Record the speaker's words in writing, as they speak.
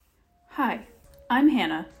Hi, I'm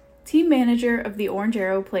Hannah, Team Manager of the Orange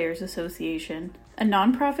Arrow Players Association, a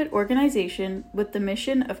nonprofit organization with the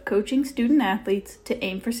mission of coaching student athletes to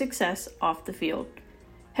aim for success off the field.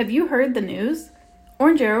 Have you heard the news?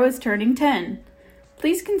 Orange Arrow is turning 10.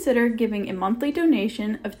 Please consider giving a monthly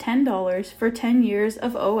donation of $10 for 10 years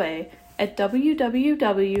of OA at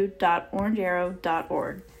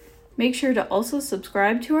www.orangearrow.org. Make sure to also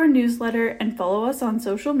subscribe to our newsletter and follow us on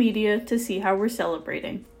social media to see how we're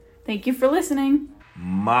celebrating. Thank you for listening.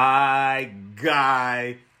 My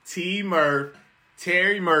guy, Terry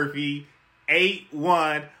Murphy,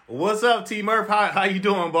 8-1. What's up, T Murph? How you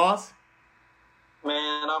doing, boss?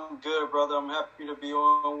 Man, I'm good, brother. I'm happy to be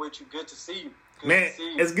on with you. Good to see you.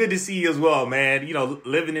 It's good to see you as well, man. You know,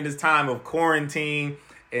 living in this time of quarantine,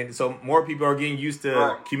 and so more people are getting used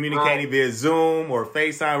to communicating via Zoom or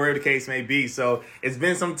FaceTime, wherever the case may be. So it's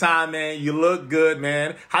been some time, man. You look good,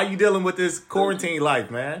 man. How you dealing with this quarantine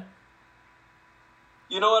life, man?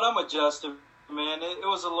 You know what? I'm adjusting, man. It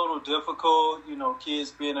was a little difficult, you know,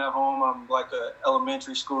 kids being at home. I'm like an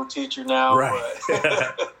elementary school teacher now. Right.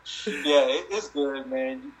 But yeah, it's good,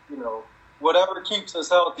 man. You know, whatever keeps us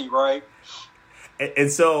healthy, right?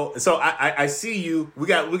 And so I see you. We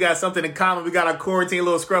got something in common. We got our quarantine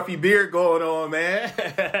little scruffy beard going on, man.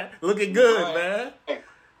 Looking good, man.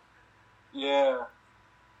 Yeah.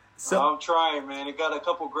 So I'm trying, man. It got a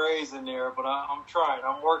couple grays in there, but I'm trying.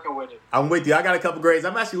 I'm working with it. I'm with you. I got a couple grays.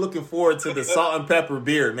 I'm actually looking forward to the salt and pepper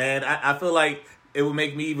beard, man. I feel like it will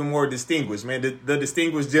make me even more distinguished, man. The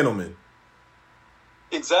distinguished gentleman.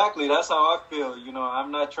 Exactly. That's how I feel. You know,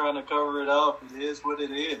 I'm not trying to cover it up. It is what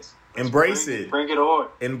it is. Embrace it. Bring it on.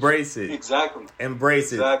 Embrace it. Exactly.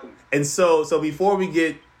 Embrace it. Exactly. And so before we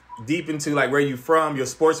get deep into like where you from, your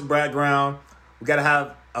sports background, we got to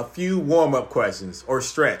have a few warm-up questions or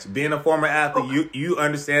stretch. Being a former athlete, you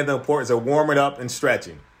understand the importance of warming up and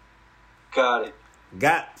stretching. Got it.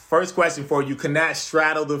 Got first question for you. Cannot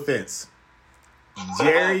straddle the fence.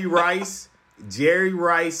 Jerry Rice,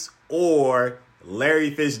 or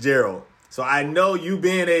Larry Fitzgerald. So I know you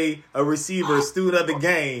being a receiver, a student of the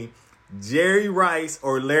game, Jerry Rice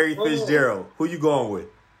or Larry Fitzgerald. Who you going with?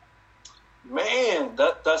 Man,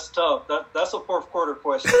 that's tough. That's a fourth quarter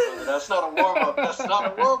question, brother. That's not a warm up. That's not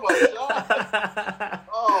a warm up, John.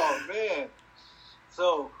 Oh man.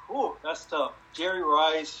 So, that's tough. Jerry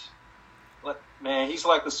Rice, man, he's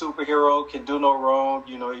like a superhero. Can do no wrong.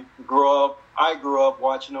 You know, I grew up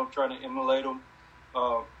watching him, trying to emulate him.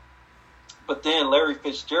 But then Larry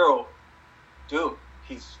Fitzgerald, dude,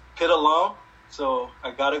 he's Pitt alum, so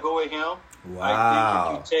I got to go with him.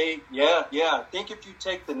 Wow. I think I think if you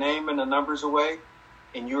take the name and the numbers away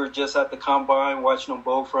and you were just at the combine watching them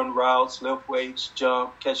both run routes, lift weights,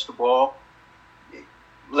 jump, catch the ball,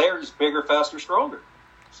 Larry's bigger, faster, stronger.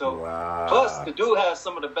 So, Plus, the dude has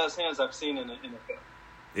some of the best hands I've seen in the NFL.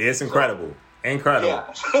 It's incredible. Incredible.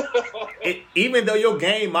 Yeah. Even though your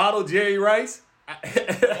game model Jerry Rice,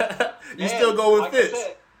 you still go with Fitz.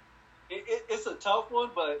 It's a tough one,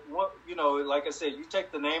 but like I said, you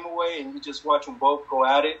take the name away and you just watch them both go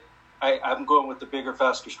at it. I'm going with the bigger,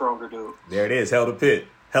 faster, stronger dude. There it is. Held to Pitt.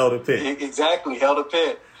 Exactly. Held to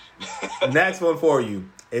Pitt. Next one for you.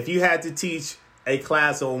 If you had to teach a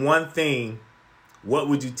class on one thing, what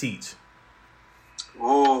would you teach?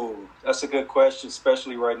 Ooh, that's a good question,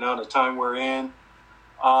 especially right now, the time we're in.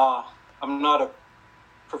 I'm not a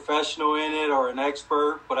professional in it or an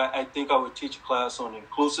expert, but I think I would teach a class on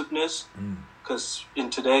inclusiveness because in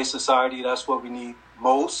today's society, that's what we need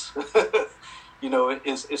most. You know,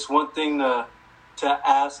 it's one thing to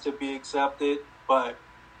ask to be accepted, but,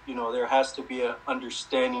 you know, there has to be an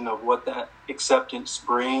understanding of what that acceptance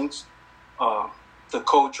brings, the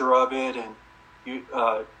culture of it, and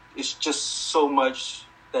it's just so much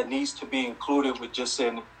that needs to be included with just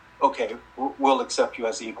saying, okay, we'll accept you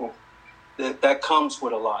as equal. That comes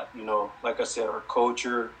with a lot, you know, like I said, our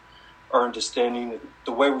culture, our understanding,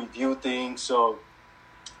 the way we view things. So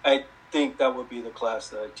I think that would be the class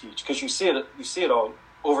that I teach because you see it all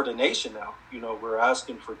over the nation now. You know, we're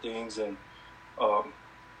asking for things, and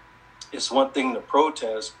it's one thing to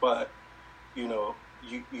protest, but you know,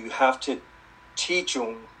 you have to teach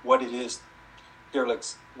them what it is they're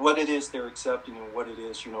accepting and what it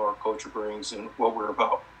is, you know, our culture brings and what we're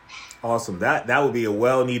about. Awesome. That would be a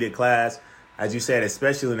well-needed class, as you said,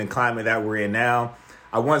 especially in the climate that we're in now.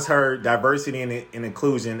 I once heard diversity and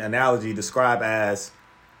inclusion analogy described as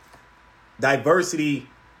diversity.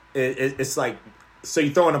 It's like, so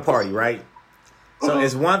you're throwing a party, right? So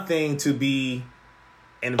it's one thing to be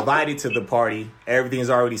invited to the party. Everything's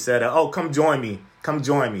already set up. Oh, come join me.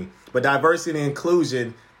 But diversity and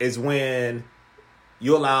inclusion is when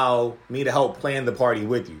you allow me to help plan the party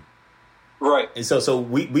with you. Right. And so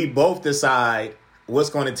we both decide what's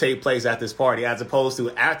going to take place at this party, as opposed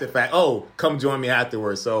to after the fact, oh, come join me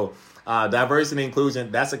afterwards. So diversity and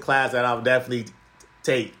inclusion, that's a class that I would definitely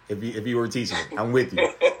take if you were teaching it. I'm with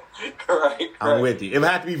you. Right. I'm with you. It would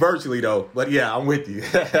have to be virtually though, but yeah, I'm with you.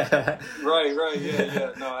 Right.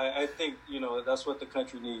 Yeah. No, I think, that's what the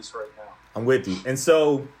country needs right now. I'm with you. And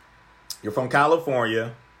so you're from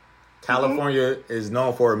California. California is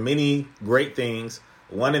known for many great things.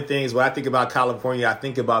 One of the things when I think about California, I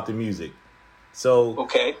think about the music. So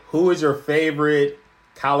okay. Who is your favorite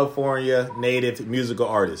California native musical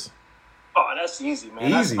artist? Oh, that's easy,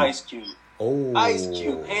 man. Easy. That's Ice Cube. Oh. Ice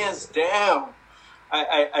Cube, hands down.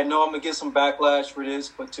 I know I'm going to get some backlash for this,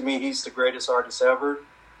 but to me, he's the greatest artist ever.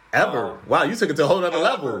 Ever? Wow, you took it to a whole other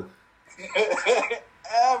level.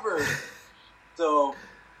 Ever. So,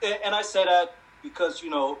 and I say that because,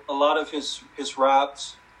 a lot of his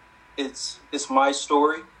raps, it's my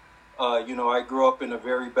story. I grew up in a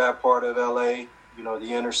very bad part of LA, the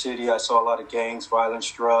inner city. I saw a lot of gangs, violence,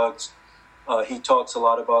 drugs. He talks a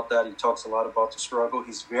lot about that. He talks a lot about the struggle.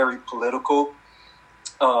 He's very political.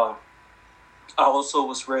 I also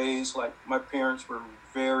was raised, like, my parents were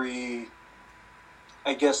very,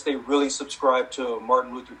 I guess they really subscribed to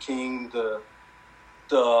Martin Luther King, the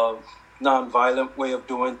nonviolent way of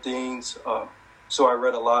doing things. So I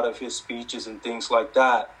read a lot of his speeches and things like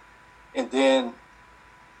that. And then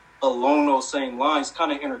along those same lines,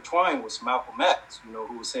 kind of intertwined, was Malcolm X,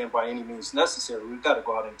 who was saying by any means necessary, we've got to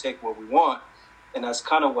go out and take what we want. And that's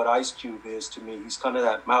kind of what Ice Cube is to me. He's kind of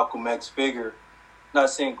that Malcolm X figure. Not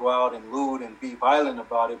saying go out and loot and be violent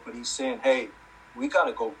about it, but he's saying, hey, we got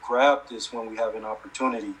to go grab this when we have an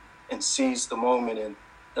opportunity and seize the moment. And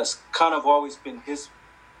that's kind of always been his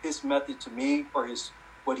method to me, or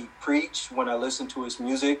what he preached when I listen to his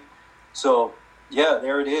music. So, yeah,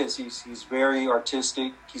 there it is. He's very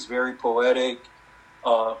artistic. He's very poetic.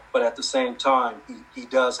 But at the same time, he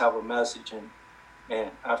does have a message. And,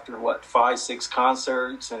 man, after, 5-6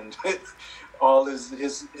 concerts and all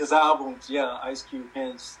his albums, yeah, Ice Cube,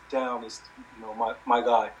 hands down, is, my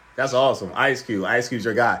guy. That's awesome. Ice Cube. Ice Cube's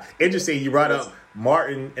your guy. Interesting, you brought up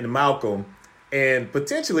Martin and Malcolm. And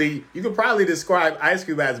potentially, you could probably describe Ice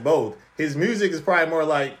Cube as both. His music is probably more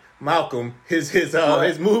like Malcolm. His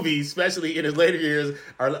movies, especially in his later years,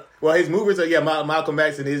 his movies are Malcolm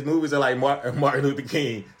X, and his movies are like Martin Luther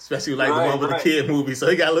King, especially like the one with the kid movie. So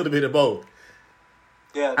he got a little bit of both.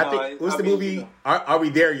 Yeah, I think what's the movie? Are We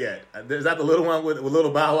There Yet? Is that the little one with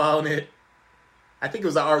Little Bow Wow in it? I think it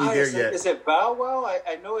was Are We There Yet? Is it Bow Wow?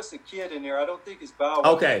 I know it's a kid in there. I don't think it's Bow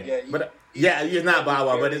Wow. Okay, it's not Bow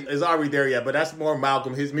Wow, but it's Are We There Yet? But that's more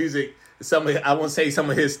Malcolm. His music, I won't say some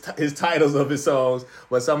of his titles of his songs,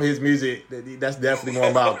 but some of his music, that's definitely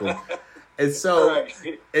more Malcolm. And so,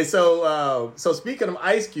 so speaking of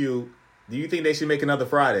Ice Cube, do you think they should make another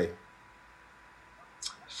Friday?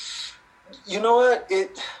 You know what?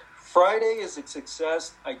 Friday is a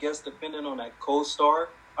success, I guess, depending on that co-star.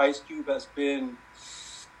 Ice Cube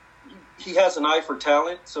he has an eye for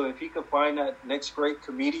talent. So if he could find that next great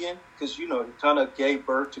comedian, because, he kind of gave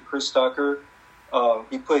birth to Chris Tucker.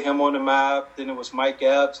 He put him on the map. Then it was Mike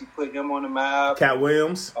Epps. He put him on the map. Cat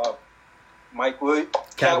Williams.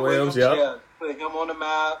 Cat Williams, yeah. Put him on the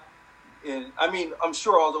map. And I mean, I'm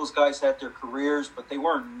sure all those guys had their careers, but they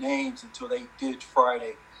weren't names until they did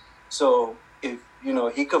Friday. So if,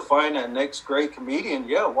 he could find that next great comedian,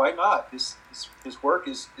 yeah, why not? His work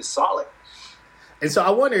is solid. And so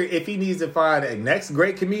I wonder if he needs to find a next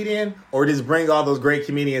great comedian, or just bring all those great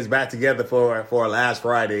comedians back together for a last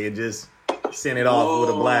Friday and just send it off with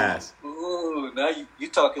a blast. Ooh, now you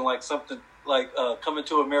talking like something like Coming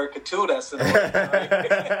to America 2. That's in order,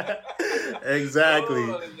 right? Exactly.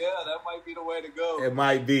 Oh, yeah, that might be the way to go. It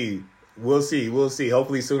might be. We'll see.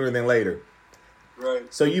 Hopefully sooner than later.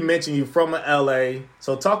 Right. So you mentioned you're from LA.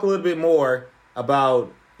 So talk a little bit more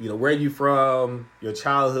about, where you from, your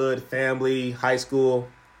childhood, family, high school.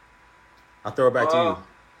 I'll throw it back to you.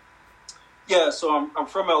 Yeah, so I'm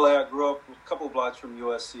from LA. I grew up a couple of blocks from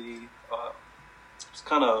USC. It's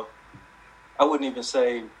kind of, I wouldn't even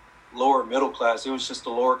say lower middle class. It was just a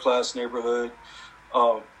lower class neighborhood.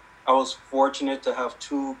 I was fortunate to have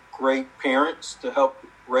two great parents to help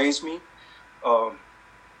raise me.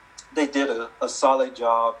 They did a solid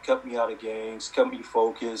job, kept me out of gangs, kept me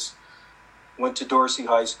focused. Went to Dorsey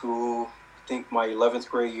High School. I think my 11th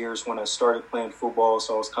grade years when I started playing football,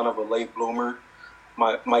 so I was kind of a late bloomer.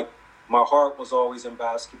 My heart was always in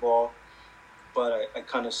basketball, but I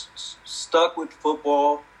kind of stuck with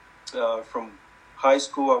football. From high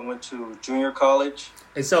school, I went to junior college.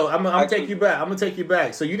 And so I'm gonna take you back. I'm gonna take you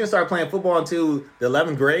back. So you didn't start playing football until the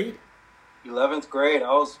 11th grade? 11th grade.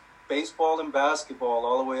 I was baseball and basketball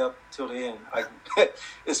all the way up till the end.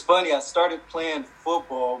 It's funny. I started playing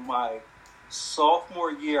football my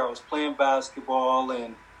sophomore year. I was playing basketball,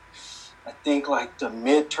 and I think like the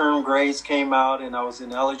midterm grades came out, and I was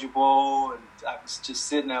ineligible, and I was just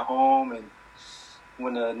sitting at home. And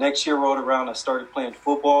when the next year rolled around, I started playing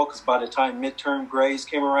football because by the time midterm grades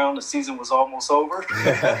came around, the season was almost over.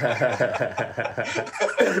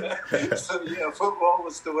 So yeah, football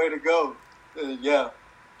was the way to go. Yeah.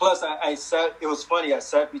 Plus, I sat. It was funny. I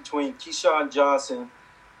sat between Keyshawn Johnson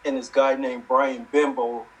and this guy named Brian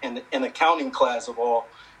Bimbo in accounting class of all.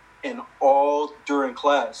 And all during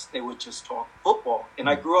class, they would just talk football. And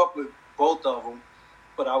I grew up with both of them,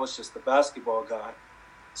 but I was just the basketball guy.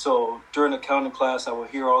 So during accounting class, I would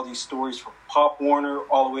hear all these stories from Pop Warner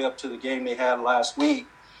all the way up to the game they had last week,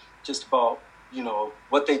 just about,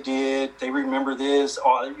 what they did. They remember this.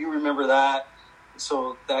 Oh, you remember that.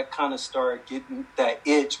 So that kind of started getting that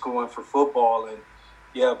itch going for football. And,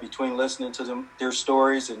 yeah, between listening to their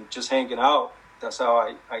stories and just hanging out, that's how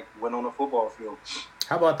I went on the football field.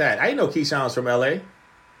 How about that? I know Keyshawn's from L.A.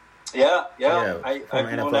 Yeah.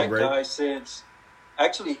 I've known that guy since –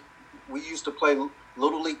 actually, we used to play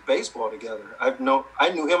Little League baseball together. I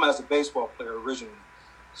knew him as a baseball player originally.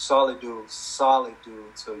 Solid dude.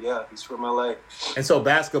 So, yeah, he's from L.A. And so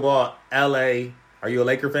basketball, L.A., are you a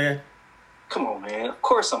Laker fan? Come on, man. Of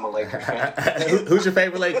course I'm a Laker fan. Who's your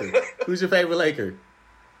favorite Laker?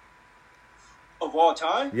 Of all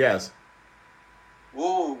time? Yes.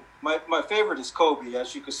 Ooh, my favorite is Kobe.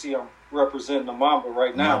 As you can see, I'm representing the Mamba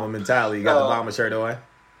right now. Mamba mentality. You got the Mamba shirt on.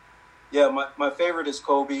 Yeah, my favorite is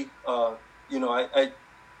Kobe. I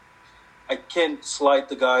can't slight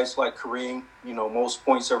the guys like Kareem. Most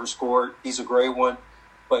points ever scored. He's a great one.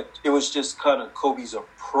 But it was just kind of Kobe's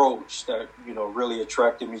approach that, really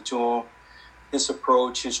attracted me to him. His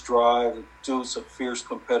approach, his drive. The dude's a fierce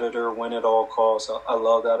competitor, win at all costs. I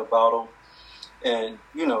love that about him. And,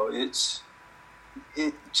 it's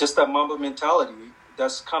just that Mamba mentality.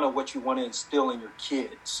 That's kind of what you want to instill in your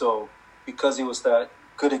kids. So because he was that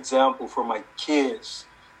good example for my kids,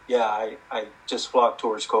 yeah, I just flocked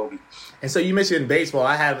towards Kobe. And so you mentioned baseball.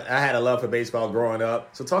 I had a love for baseball growing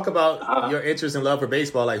up. So talk about your interest and love for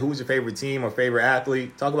baseball. Like, who was your favorite team or favorite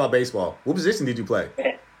athlete? Talk about baseball. What position did you play?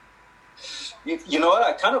 You know what?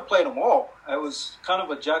 I kind of played them all. I was kind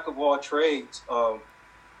of a jack of all trades.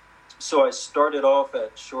 So I started off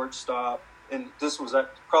at shortstop, and this was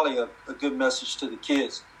probably a good message to the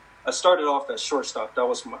kids. I started off at shortstop. That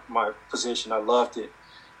was my position. I loved it.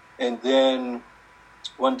 And then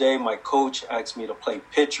one day my coach asked me to play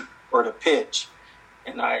pitcher or to pitch.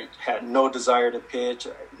 And I had no desire to pitch.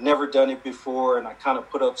 I'd never done it before, and I kind of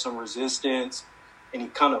put up some resistance, and he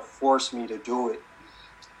kind of forced me to do it.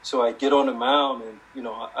 So I get on the mound, and,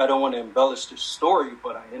 I don't want to embellish the story,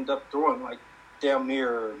 but I end up throwing like damn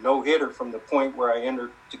near no-hitter from the point where I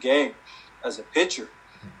entered the game as a pitcher.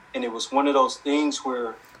 And it was one of those things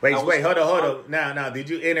where... Wait, hold on. Now, did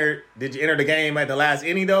you enter the game at the last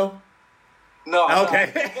inning, though? No.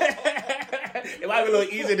 Okay. It might be a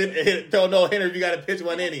little easier to throw no hitter if you got to pitch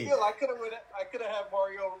one inning. I could have had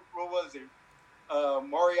Mario, what was it?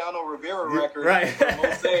 Mariano Rivera record. Right.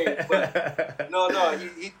 But no,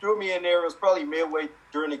 he threw me in there. It was probably midway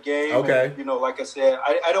during the game. Okay. And, like I said,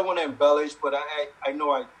 I don't want to embellish, but I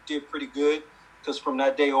know I did pretty good because from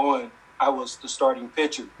that day on, I was the starting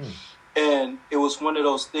pitcher. And it was one of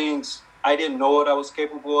those things I didn't know what I was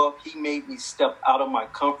capable of. He made me step out of my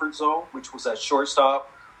comfort zone, which was at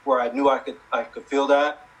shortstop, where I knew I could feel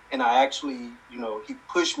that. And I actually, he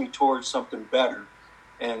pushed me towards something better.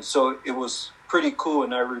 And so it was pretty cool.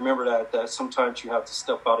 And I remember that sometimes you have to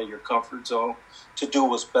step out of your comfort zone to do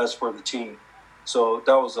what's best for the team. So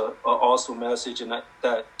that was a awesome message. And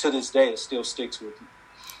that to this day, it still sticks with me.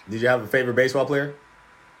 Did you have a favorite baseball player?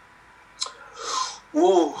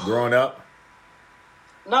 Ooh. Growing up?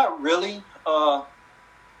 Not really.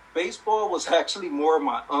 Baseball was actually more of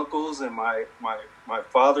my uncle's and my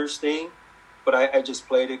father's thing, but I just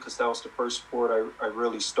played it because that was the first sport I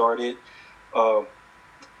really started.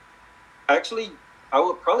 Actually, I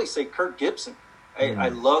would probably say Kirk Gibson. I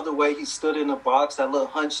love the way he stood in the box, that little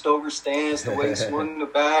hunched over stance, the way he swung the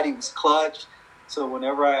bat, he was clutch. So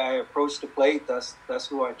whenever I approached the plate, that's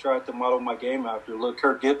who I tried to model my game after. Look,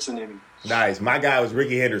 Kirk Gibson in me. Nice. My guy was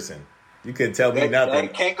Ricky Henderson. You couldn't tell me nothing.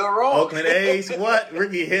 That can't go wrong. Oakland A's, what?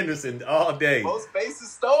 Ricky Henderson all day. Most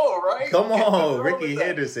bases stole, right? Come on, Ricky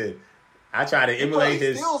Henderson. I try to emulate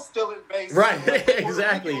his. Still stealing bases. Right,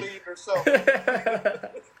 exactly.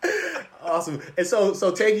 Awesome. And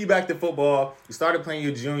so taking you back to football, you started playing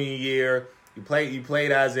your junior year. You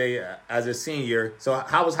played as a senior. So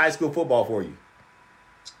how was high school football for you?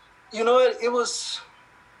 You know what?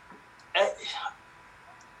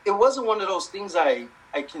 It wasn't one of those things I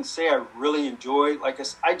can say I really enjoyed. Like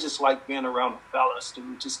I just like being around the fellas,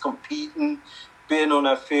 dude, just competing, being on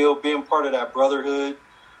that field, being part of that brotherhood.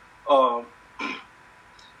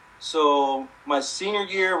 So my senior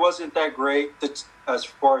year wasn't that great as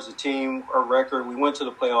far as the team or record. We went to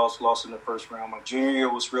the playoffs, lost in the first round. My junior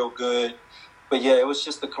year was real good. But yeah, it was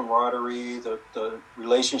just the camaraderie, the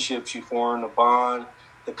relationships you form, the bond,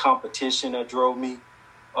 the competition that drove me.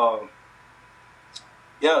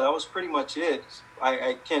 Yeah, that was pretty much it.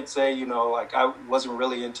 I can't say, like I wasn't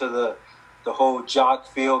really into the whole jock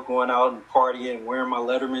feel, going out and partying, wearing my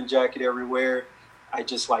Letterman jacket everywhere. I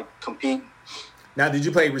just like competing. Now, did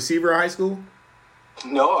you play receiver in high school?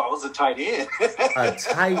 No, I was a tight end. A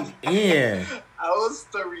tight end. I was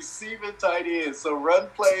the receiving tight end. So run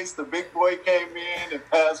plays, the big boy came in and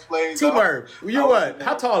pass plays. T-Bird, you're what?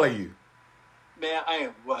 How tall are you? Man, I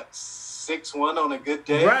am 6'1" on a good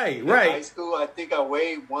day. Right. In high school, I think I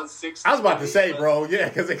weighed 160. I was about to say, bro, yeah,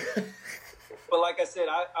 because. But like I said,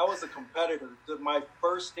 I was a competitor. My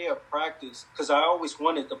first day of practice, because I always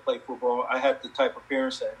wanted to play football, I had the type of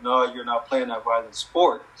parents that, no, you're not playing that violent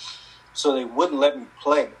sport. So they wouldn't let me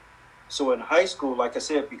play. So in high school, like I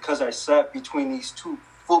said, because I sat between these two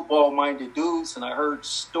football-minded dudes and I heard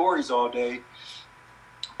stories all day,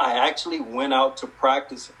 I actually went out to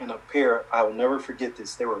practice in a pair. I will never forget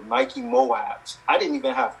this. They were Nike Moabs. I didn't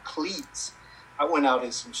even have cleats. I went out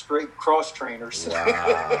in some straight cross trainers.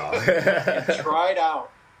 Wow. And tried out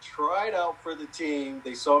for the team.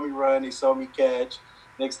 They saw me run. They saw me catch.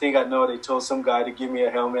 Next thing I know, they told some guy to give me a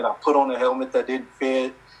helmet. I put on a helmet that didn't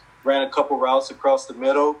fit, ran a couple routes across the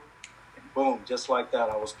middle, and boom, just like that,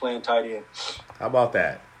 I was playing tight end. How about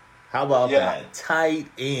that? That? Tight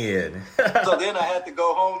end. So then I had to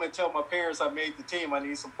go home and tell my parents I made the team. I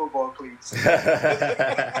need some football cleats.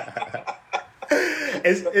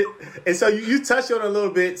 And so you touched on it a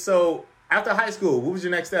little bit. So after high school, what was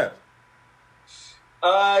your next step?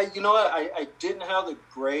 You know what? I didn't have the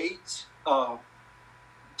grades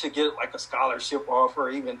to get like a scholarship offer.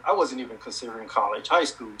 I wasn't even considering college. High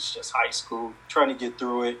school was just high school, trying to get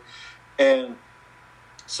through it. And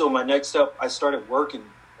so my next step, I started working.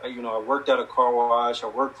 I worked at a car wash. I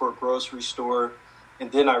worked for a grocery store.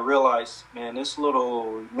 And then I realized, man, this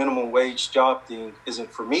little minimum wage job thing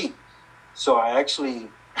isn't for me. So I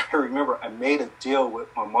remember I made a deal with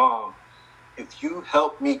my mom. If you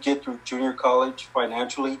help me get through junior college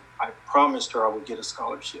financially, I promised her I would get a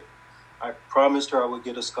scholarship.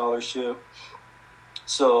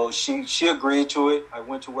 So she agreed to it. I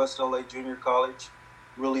went to West LA Junior College,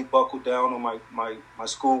 really buckled down on my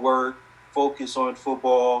schoolwork, focus on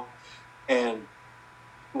football. And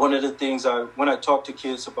one of the things when I talk to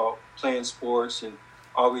kids about playing sports, and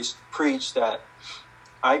always preach that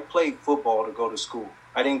I played football to go to school.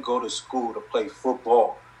 I didn't go to school to play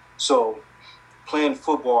football. So playing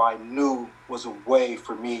football, I knew, was a way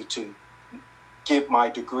for me to get my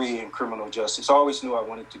degree in criminal justice. I always knew I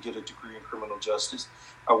wanted to get a degree in criminal justice.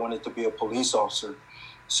 I wanted to be a police officer.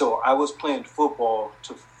 So I was playing football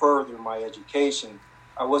to further my education.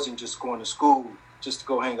 I wasn't just going to school just to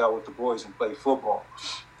go hang out with the boys and play football.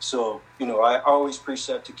 So, I always preach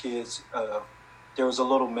that to kids. There was a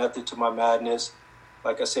little method to my madness.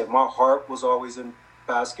 Like I said, my heart was always in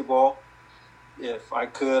basketball. If I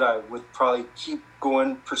could, I would probably keep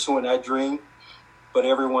going, pursuing that dream. But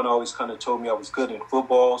everyone always kind of told me I was good in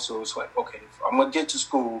football. So it was like, okay, if I'm going to get to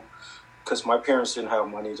school, because my parents didn't have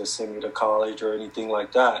money to send me to college or anything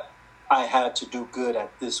like that, I had to do good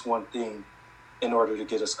at this one thing in order to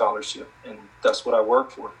get a scholarship. And that's what I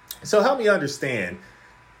worked for. So help me understand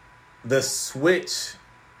the switch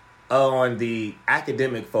on the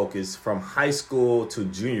academic focus from high school to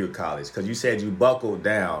junior college, because you said you buckled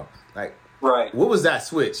down. Like, right. What was that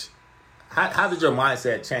switch? How did your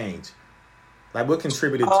mindset change? Like, what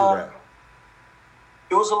contributed to that?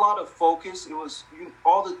 It was a lot of focus. It was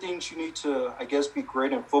all the things you need to, I guess, be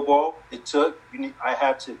great in football. I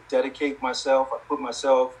had to dedicate myself. I put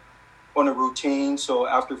myself on a routine. So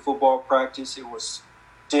after football practice, it was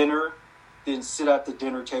dinner, then sit at the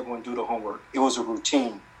dinner table and do the homework. It was a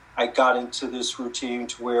routine. I got into this routine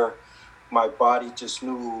to where my body just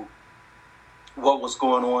knew what was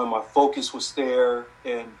going on. My focus was there.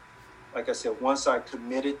 And like I said, once I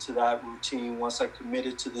committed to that routine, once I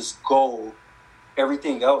committed to this goal,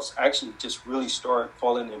 everything else actually just really started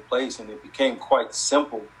falling in place, and it became quite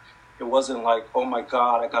simple. It wasn't like, oh my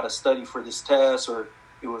God, I got to study for this test, or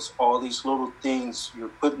it was all these little things. You're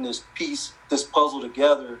putting this puzzle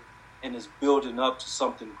together, and it's building up to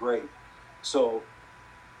something great. So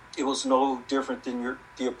it was no different than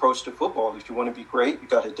the approach to football. If you want to be great, you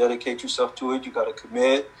got to dedicate yourself to it. You got to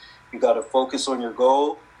commit. You got to focus on your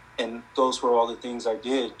goal. And those were all the things I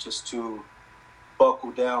did just to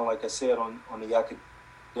buckle down, like I said, on the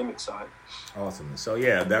academic side. Awesome. So,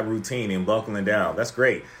 yeah, that routine and buckling down, that's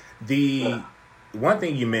great. The one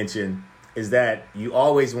thing you mentioned is that you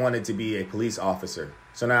always wanted to be a police officer.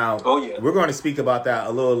 So now we're going to speak about that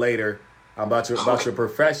a little later, about your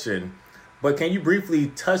profession. But can you briefly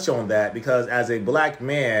touch on that? Because as a black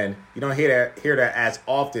man, you don't hear that as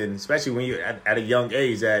often, especially when you're at a young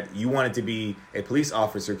age, that you wanted to be a police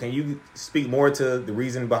officer. Can you speak more to the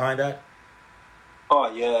reason behind that?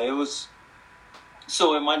 Oh, yeah. It was...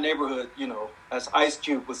 So in my neighborhood, you know, as Ice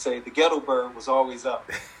Cube would say, the ghetto bird was always up.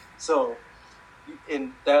 So,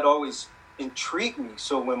 and that always intrigued me.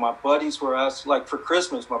 So when my buddies were asked, like for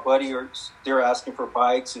Christmas, they're asking for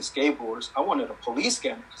bikes and skateboards. I wanted a police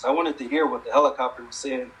scanner because I wanted to hear what the helicopter was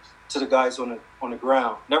saying to the guys on the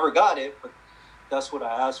ground. Never got it, but that's what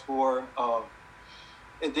I asked for.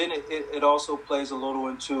 And then it also plays a little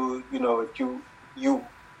into, you know, if you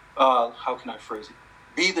how can I phrase it?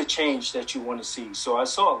 Be the change that you want to see. So I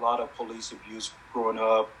saw a lot of police abuse growing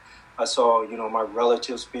up. I saw, you know, my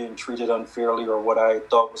relatives being treated unfairly or what I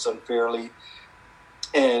thought was unfairly.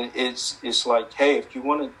 And it's like, hey, if you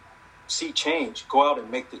want to see change, go out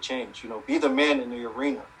and make the change. You know, be the man in the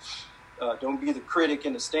arena. Don't be the critic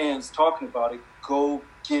in the stands talking about it. Go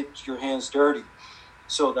get your hands dirty.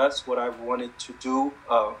 So that's what I wanted to do.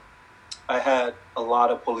 I had a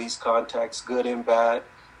lot of police contacts, good and bad.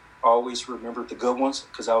 I always remembered the good ones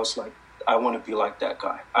because I was like, I want to be like that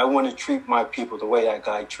guy. I want to treat my people the way that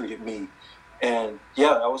guy treated me. And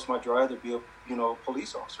yeah, that was my drive to be a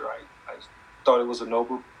police officer. I thought it was a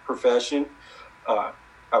noble profession. I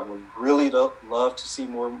would really love to see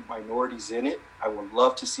more minorities in it. I would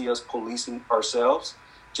love to see us policing ourselves.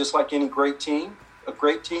 Just like any great team,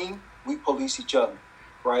 we police each other,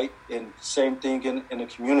 right? And same thing in a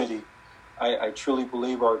community. I truly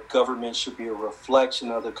believe our government should be a reflection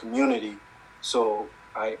of the community. So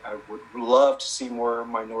I would love to see more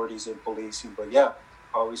minorities in policing. But yeah,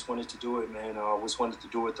 I always wanted to do it, man. I always wanted to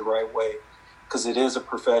do it the right way because it is a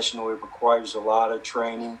professional. It requires a lot of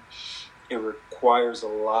training. It requires a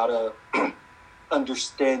lot of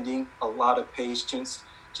understanding, a lot of patience,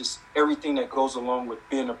 just everything that goes along with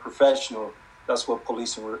being a professional. That's what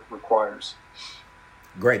policing requires.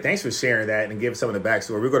 Great. Thanks for sharing that and giving some of the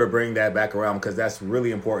backstory. We're going to bring that back around because that's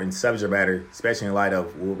really important subject matter, especially in light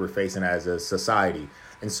of what we're facing as a society.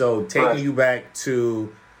 And so taking you back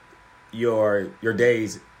to your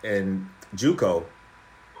days in JUCO,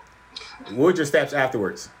 what were your steps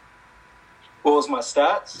afterwards? What was my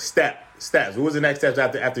stats? Steps. What was the next steps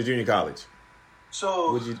after junior college?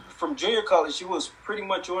 So from junior college, it was pretty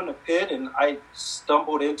much on the pit, and I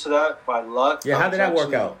stumbled into that by luck. Yeah, how did that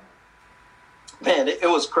work out? Man, it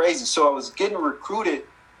was crazy. So I was getting recruited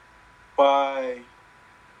by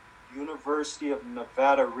University of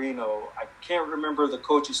Nevada, Reno. I can't remember the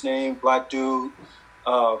coach's name, black dude.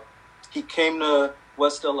 He came to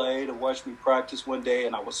West LA to watch me practice one day,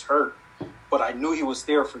 and I was hurt. But I knew he was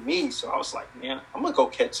there for me, so I was like, man, I'm going to go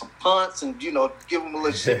catch some punts and, you know, give him a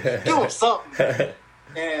little shit, give him something.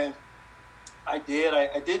 And I did.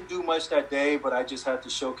 I didn't do much that day, but I just had to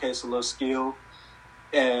showcase a little skill.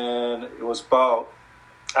 And it was about,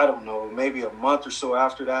 I don't know, maybe a month or so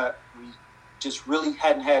after that, we just really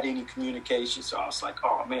hadn't had any communication. So I was like,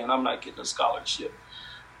 oh, man, I'm not getting a scholarship.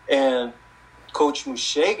 And Coach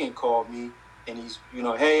Mushagan called me, and he's, you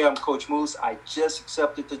know, hey, I'm Coach Moose. I just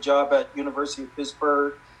accepted the job at University of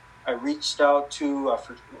Pittsburgh. I reached out to,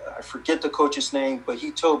 I forget the coach's name, but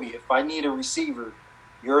he told me if I need a receiver,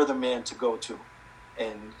 you're the man to go to.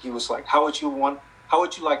 And he was like, how would you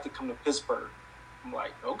like to come to Pittsburgh? I'm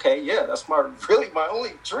like, okay, yeah, that's my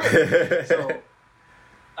only trip. So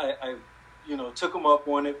I took him up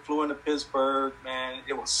on it, flew into Pittsburgh, man.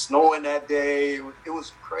 It was snowing that day. It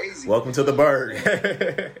was crazy. Welcome to the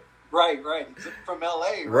bird. Right. From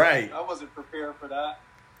LA. Right. I wasn't prepared for that.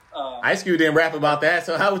 Ice Cube didn't rap about that,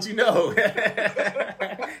 so how would you know?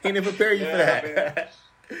 He didn't prepare you for that.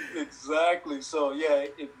 Man. Exactly. So, yeah,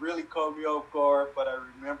 it really caught me off guard, but I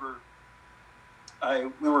remember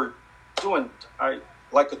we were doing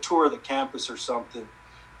like a tour of the campus or something,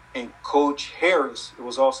 and Coach Harris, it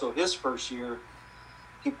was also his first year,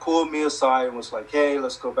 he pulled me aside and was like, hey,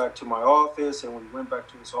 let's go back to my office. And we went back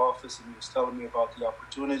to his office, and he was telling me about the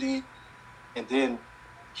opportunity. And then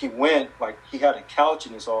he went, like, he had a couch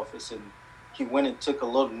in his office, and he went and took a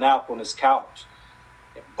little nap on his couch.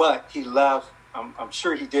 But he left, I'm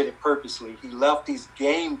sure he did it purposely, he left these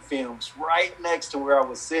game films right next to where I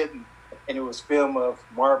was sitting. and it was film of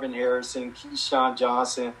Marvin Harrison, Keyshawn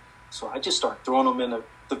Johnson. So I just started throwing them in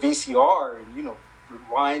the VCR and, you know,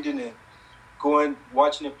 rewinding and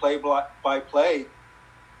watching it play by play.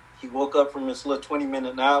 He woke up from his little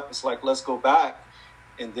 20-minute nap. It's like, let's go back.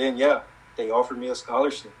 And then, they offered me a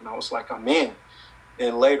scholarship. And I was like, I'm in.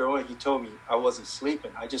 And later on, he told me I wasn't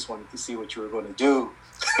sleeping. I just wanted to see what you were going to do.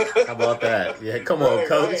 How about that? Yeah, come on,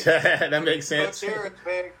 Coach. Right. That makes sense. Coach Harris,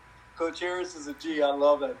 man. Coach Harris is a G. I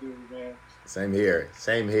love that dude, man. Same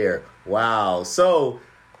here. Wow. So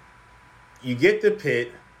you get to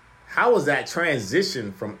Pitt. How was that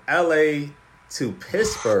transition from LA to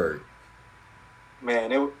Pittsburgh?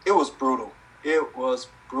 Man, it was brutal. It was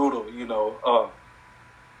brutal, you know.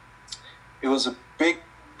 It was a big,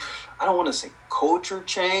 I don't want to say culture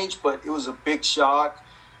change, but it was a big shock.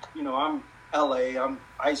 You know, I'm LA, I'm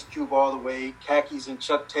Ice Cube all the way, khakis and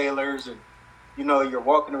Chuck Taylors, and, you know, you're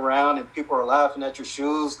walking around and people are laughing at your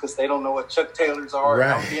shoes because they don't know what Chuck Taylors are. Right.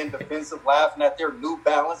 And I'm being defensive, laughing at their New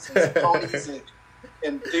Balances, ponies,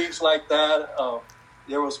 and things like that.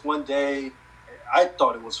 There was one day, I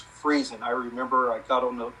thought it was freezing. I remember I got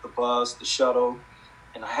on the bus, the shuttle,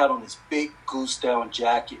 and I had on this big goose down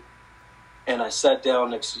jacket. And I sat down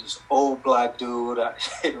next to this old black dude.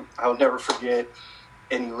 I'll never forget.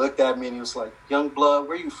 And he looked at me and he was like, "Young blood,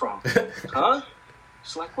 where you from?" Huh?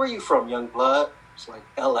 He's like, "Where you from, young blood?" It's like,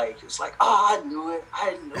 "LA." He was like, "Oh, I knew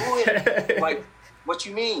it. Like, what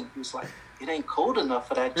you mean? He was like, "It ain't cold enough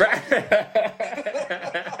for that jacket."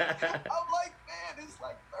 I'm like, man, it's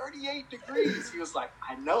like 38 degrees. He was like,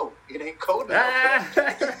 "I know. It ain't cold enough."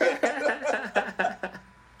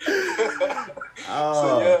 Oh.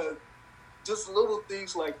 So, yeah. Just little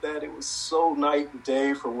things like that. It was so night and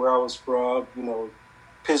day from where I was from. You know,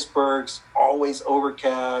 Pittsburgh's always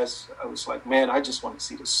overcast. I was like, man, I just want to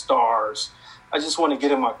see the stars. I just want to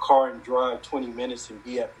get in my car and drive 20 minutes and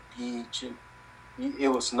be at the beach. And it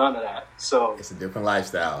was none of that. So it's a different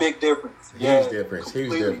lifestyle. Big difference. Huge difference.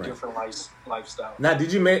 Completely different lifestyle. Now,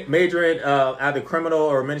 did you major in either criminal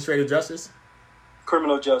or administrative justice?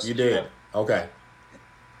 Criminal justice. You did? Yeah. Okay.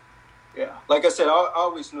 Yeah, like I said, I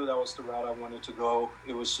always knew that was the route I wanted to go.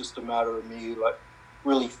 It was just a matter of me, like,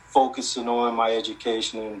 really focusing on my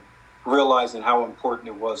education and realizing how important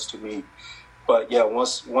it was to me. But yeah,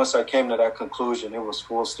 once I came to that conclusion, it was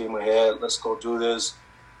full steam ahead. Let's go do this,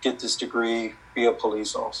 get this degree, be a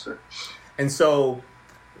police officer. And so,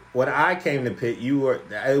 when I came to Pitt,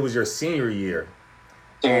 it was your senior year,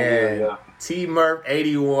 and T Murph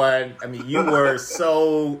 81. I mean, you were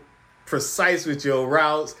so precise with your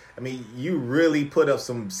routes. I mean, you really put up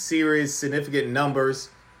some serious, significant numbers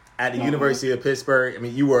at the University of Pittsburgh. I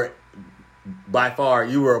mean, you were, by far, a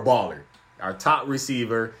baller, our top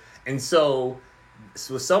receiver. And so,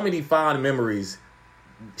 with so many fond memories,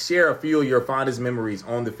 share a few of your fondest memories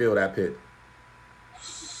on the field at Pitt.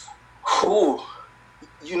 Ooh,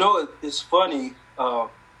 you know, it's funny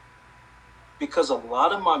because a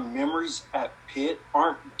lot of my memories at Pitt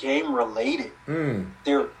aren't game related.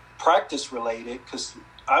 They're practice related because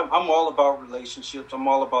I'm all about relationships. I'm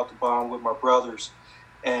all about the bond with my brothers.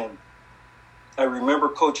 And I remember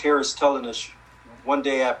Coach Harris telling us one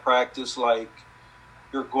day at practice, like,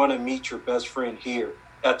 you're going to meet your best friend here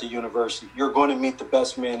at the university. You're going to meet the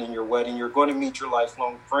best man in your wedding. You're going to meet your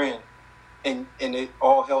lifelong friend. And it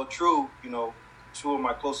all held true. You know, two of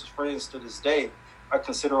my closest friends to this day, I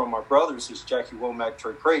consider them my brothers, is Jackie Womack,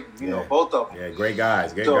 Trey Creighton. You know, both of them. Yeah, great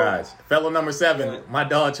guys. Fellow number 7, my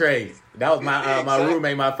dog Trey. That was my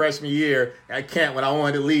roommate my freshman year at Kent when I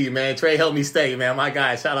wanted to leave, man. Trey helped me stay, man. My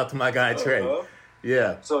guy. Shout out to my guy, Trey.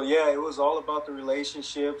 Yeah. So, yeah, it was all about the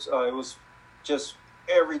relationships. It was just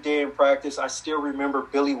every day in practice. I still remember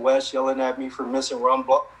Billy West yelling at me for missing run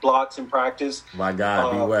blocks in practice. My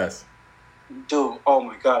God, B. West. Dude, oh,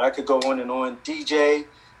 my God. I could go on and on. DJ.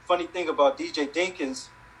 Funny thing about DJ Dinkins,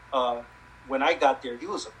 when I got there, he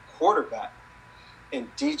was a quarterback.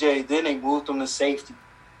 And DJ, then they moved him to safety.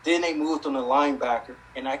 Then they moved him to linebacker.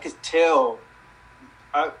 And I could tell,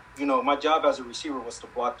 my job as a receiver was to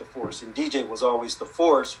block the force. And DJ was always the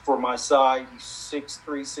force for my side. He's 6'3",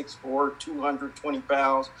 6'4", 220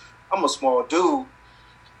 pounds. I'm a small dude.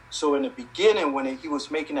 So in the beginning, when he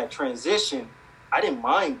was making that transition, I didn't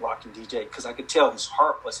mind blocking DJ because I could tell his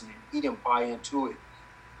heart wasn't in it. He didn't buy into it.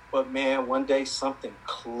 But, man, one day something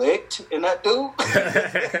clicked in that dude.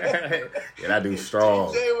 Yeah, that dude's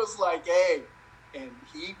strong. DJ was like, hey. And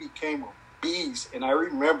he became a beast. And I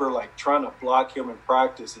remember, like, trying to block him in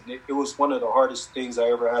practice. And it was one of the hardest things I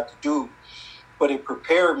ever had to do. But it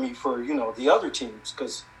prepared me for, the other teams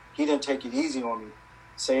because he didn't take it easy on me.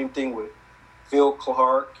 Same thing with Phil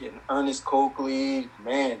Clark and Ernest Coakley,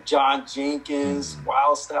 man, John Jenkins,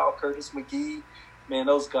 Wild Style, Curtis McGee. Man,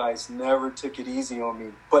 those guys never took it easy on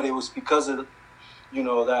me. But it was because of,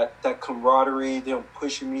 that camaraderie, them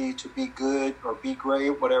pushing me to be good or be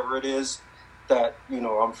great, whatever it is, that,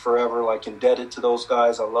 I'm forever, like, indebted to those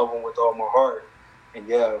guys. I love them with all my heart. And,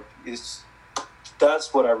 yeah,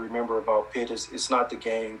 that's what I remember about Pitt. It's not the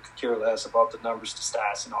game, could care less about the numbers, the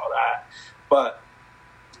stats, and all that. But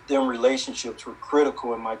them relationships were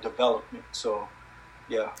critical in my development. So,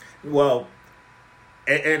 yeah. Well,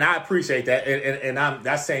 and I appreciate that. And I'm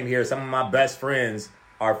that same here. Some of my best friends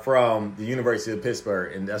are from the University of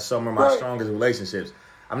Pittsburgh, and that's some of my strongest relationships.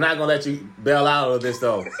 I'm not going to let you bail out of this,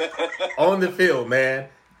 though. On the field, man,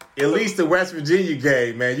 at least the West Virginia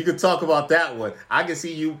game, man, you can talk about that one. I can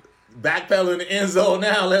see you backpedaling in the end zone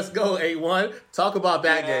now. Let's go, A1. Talk about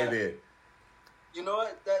that game then. You know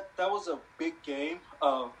what? That was a big game.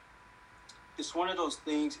 It's one of those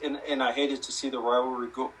things, and I hated to see the rivalry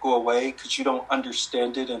go away because you don't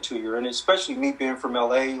understand it until you're in it, especially me being from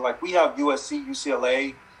L.A. Like, we have USC,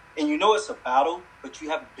 UCLA, and it's a battle, but you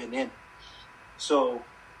haven't been in it. So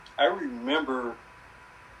I remember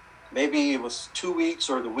maybe it was 2 weeks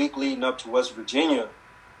or the week leading up to West Virginia,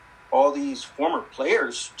 all these former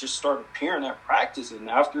players just started appearing at practice. And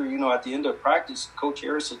after, at the end of practice, Coach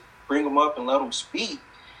Harris would bring them up and let them speak.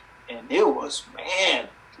 And it was, man,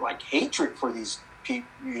 like hatred for these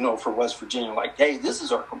people, for West Virginia. Like, hey, this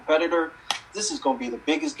is our competitor. This is going to be the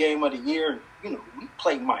biggest game of the year. And, we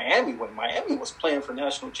played Miami when Miami was playing for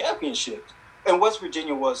national championships. And West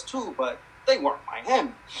Virginia was too, but they weren't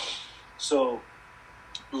Miami. So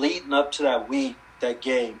leading up to that week, that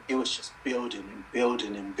game, it was just building and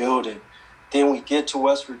building and building. Then we get to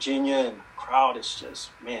West Virginia, and the crowd is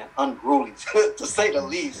just, man, unruly, to say the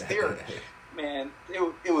least.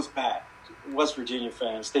 It was bad. West Virginia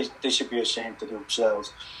fans, they should be ashamed of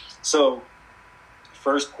themselves. So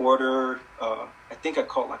first quarter, I think I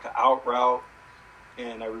caught like an out route,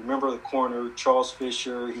 and I remember the corner, Charles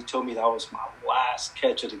Fisher, he told me that was my last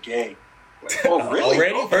catch of the game. Like, oh, really?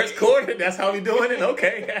 Already? Okay. First quarter? That's how we doing it?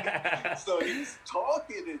 Okay. So he's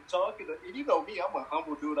talking, and you know me, I'm a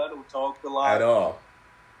humble dude. I don't talk a lot. At all.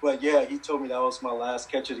 But, yeah, he told me that was my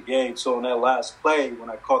last catch of the game. So in that last play, when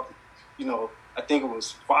I caught I think it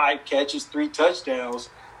was 5 catches, 3 touchdowns,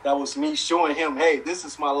 that was me showing him, hey, this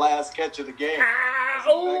is my last catch of the game.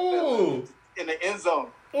 Ooh. In the end zone.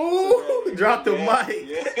 Ooh, So, yeah, drop the mic.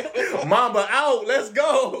 Yeah. Mamba out, let's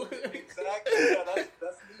go. Exactly. Yeah,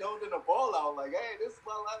 that's me holding the ball out like, hey, this is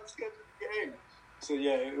my last catch of the game. So,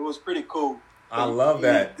 yeah, it was pretty cool. I love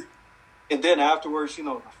that. And then afterwards,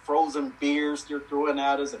 the frozen beers they're throwing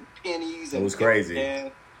at us and pennies. It was crazy.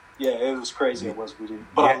 Yeah, it was crazy. It was really,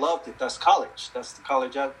 but I loved it. That's college. That's the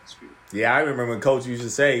college atmosphere. Yeah, I remember when coach used to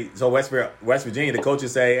say, so West Virginia, the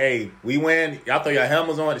coaches say, hey, we win, y'all throw your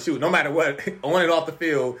helmets on to shoot. No matter what, on and off the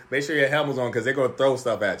field, make sure your helmets on because they're going to throw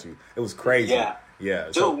stuff at you. It was crazy. Yeah.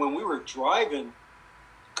 Dude, when we were driving,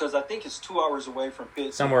 because I think it's 2 hours away from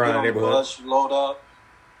Pitt. Somewhere around the neighborhood. Bus, load up.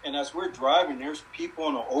 And as we're driving, there's people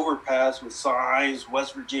on the overpass with signs,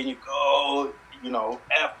 West Virginia go,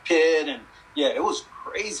 F Pitt. And, yeah, it was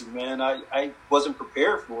crazy, man. I wasn't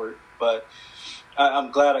prepared for it, but I'm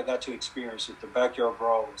glad I got to experience it. The backyard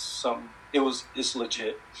brawl was something. It's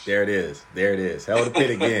legit. There it is. Hell to Pitt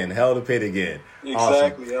again. Exactly,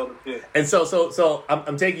 awesome. hell to Pitt. And so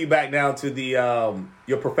I'm taking you back now to the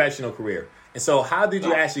your professional career. And so how did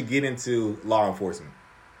you actually get into law enforcement?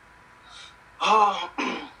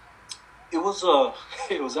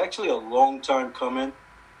 It was actually a long time coming.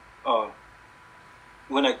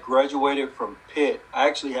 When I graduated from Pitt, I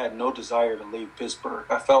actually had no desire to leave Pittsburgh.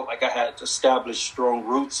 I felt like I had established strong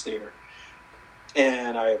roots there.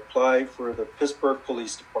 And I applied for the Pittsburgh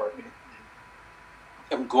Police Department.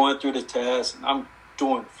 I'm going through the test, and I'm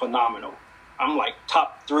doing phenomenal. I'm like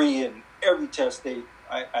top 3 in every test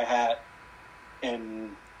I had.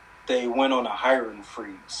 And they went on a hiring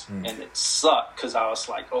freeze. And it sucked because I was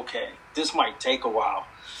like, okay, this might take a while.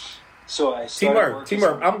 So I started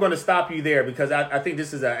T-Murph, I'm going to stop you there because I think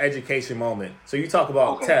this is an education moment. So you talk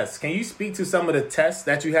about tests. Can you speak to some of the tests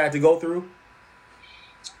that you had to go through?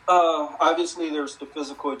 Obviously, there's the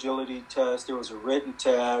physical agility test. There was a written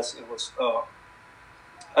test. It was,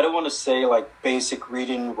 I don't want to say like basic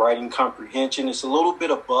reading, writing comprehension. It's a little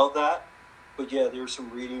bit above that. But yeah, there's some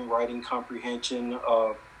reading, writing comprehension,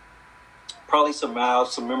 probably some math,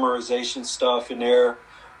 some memorization stuff in there.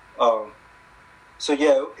 So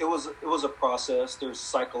yeah, it was a process. There's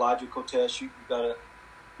psychological tests you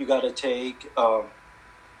gotta take, and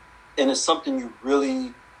it's something you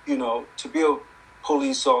really, to be a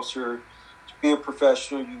police officer, be a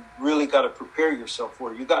professional, you really got to prepare yourself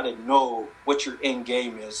for it. You got to know what your end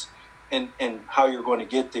game is and how you're going to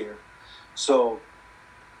get there. So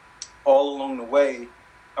all along the way,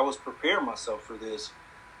 I was preparing myself for this.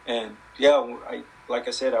 And yeah, like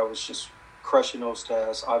I said, I was just crushing those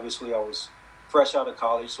tasks. Obviously, I was fresh out of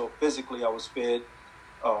college, so physically I was fit.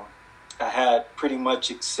 I had pretty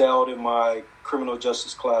much excelled in my criminal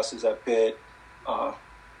justice classes at Pitt.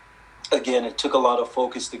 Again, it took a lot of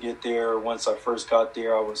focus to get there. Once I first got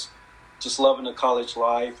there, I was just loving the college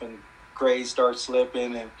life, and grades started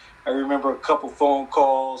slipping. And I remember a couple phone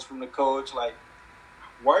calls from the coach, like,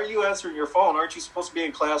 "Why are you answering your phone? Aren't you supposed to be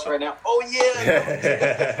in class right now?" "Oh,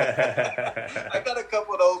 yeah." I got a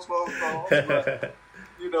couple of those phone calls. But,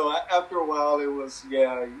 after a while, it was,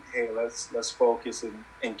 hey, let's focus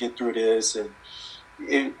and get through this. And,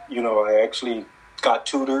 I actually got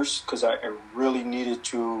tutors because I really needed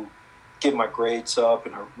to get my grades up,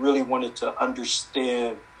 and I really wanted to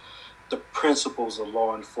understand the principles of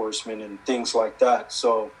law enforcement and things like that.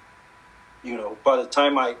 So, by the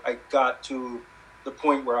time I got to the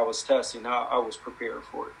point where I was testing, I was prepared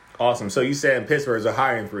for it. Awesome. So you said in Pittsburgh there's a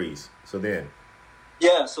hiring freeze. So then?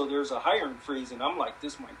 Yeah, so there's a hiring freeze, and I'm like,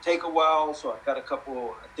 this might take a while. So I got I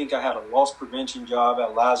think I had a loss prevention job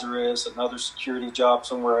at Lazarus, another security job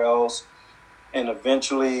somewhere else. And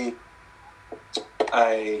eventually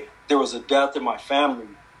there was a death in my family.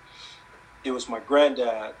 It was my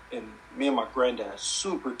granddad, and me and my granddad,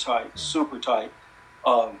 super tight.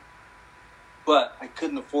 But I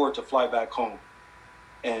couldn't afford to fly back home.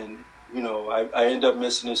 And, I ended up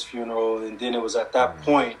missing his funeral. And then it was at that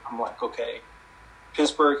point, I'm like, okay,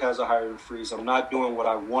 Pittsburgh has a hiring freeze. I'm not doing what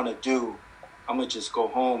I want to do. I'm going to just go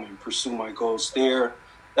home and pursue my goals there.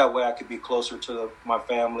 That way I could be closer to my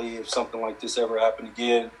family if something like this ever happened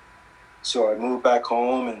again. So I moved back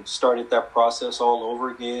home and started that process all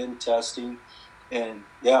over again, testing. And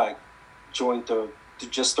I joined the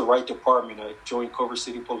right department. I joined Culver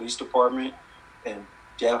City Police Department, and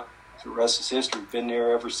the rest is history. Been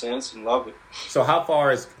there ever since and love it. So how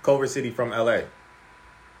far is Culver City from LA?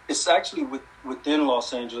 It's actually within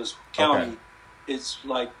Los Angeles County. Okay. It's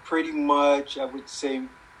like pretty much, I would say,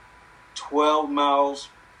 12 miles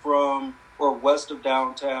from or west of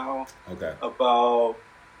downtown. Okay. About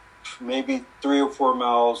maybe 3 or 4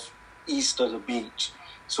 miles east of the beach.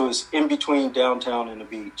 So it's in between downtown and the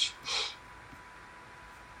beach.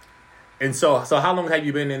 And so how long have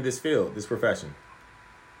you been in this field, this profession?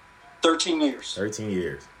 13 years. 13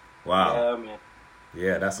 years. Wow. Yeah, man.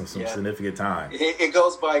 Yeah, that's some significant time. It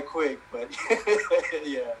goes by quick, but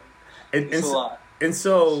yeah, it's a lot. And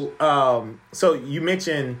so, so you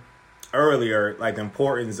mentioned earlier, like, the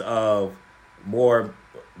importance of more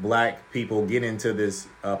Black people get into this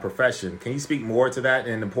profession. Can you speak more to that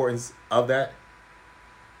and the importance of that?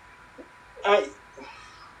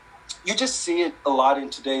 You just see it a lot in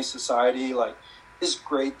today's society. Like, it's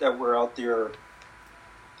great that we're out there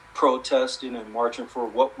protesting and marching for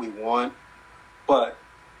what we want. But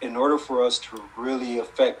in order for us to really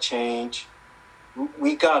affect change,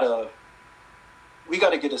 we gotta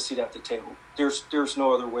get a seat at the table. There's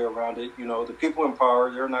no other way around it. The people in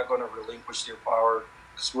power, they're not going to relinquish their power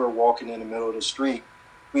because we're walking in the middle of the street.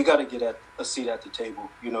 We got to get a seat at the table.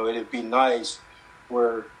 It'd be nice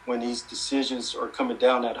when these decisions are coming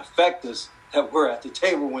down that affect us, that we're at the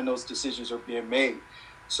table when those decisions are being made.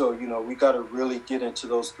 So, we got to really get into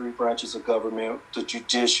those 3 branches of government: the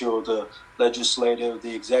judicial, the legislative,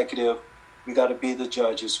 the executive. We got to be the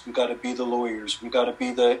judges. We got to be the lawyers. We got to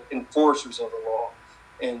be the enforcers of the law.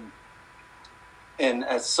 And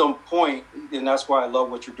at some point, and that's why I love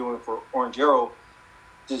what you're doing for Orange Arrow,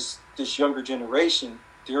 this younger generation,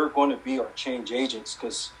 they're going to be our change agents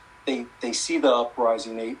because they see the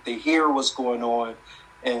uprising. They hear what's going on.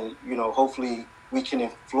 And, hopefully we can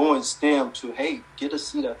influence them to, hey, get a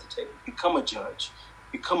seat at the table, become a judge,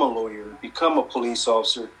 become a lawyer, become a police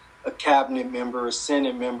officer, a cabinet member, a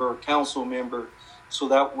Senate member, a council member. So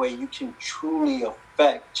that way you can truly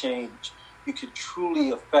affect change. You can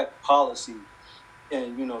truly affect policy.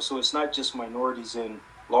 And, so it's not just minorities in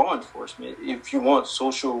law enforcement. If you want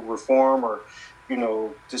social reform or,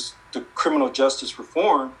 the criminal justice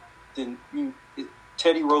reform, then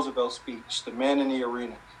Teddy Roosevelt's speech, the man in the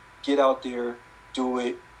arena, get out there, do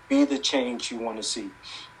it, be the change you want to see.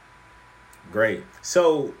 Great.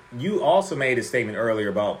 So you also made a statement earlier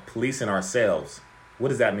about policing ourselves. What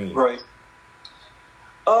does that mean? Right.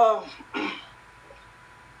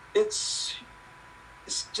 It's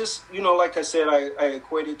just, like I said, I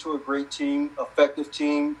equate it to a great team, effective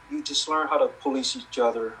team. You just learn how to police each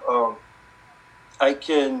other. I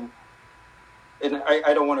don't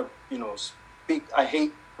want to, speak. I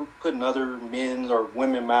hate putting other men or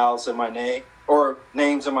women mouths in my name or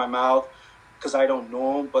names in my mouth because I don't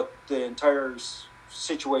know them. But the entire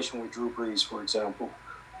situation with Drew Brees, for example,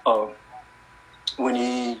 when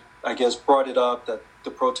he, I guess, brought it up that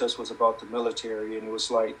the protest was about the military, and it was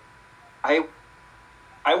like, I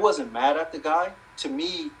wasn't mad at the guy. To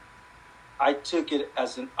me, I took it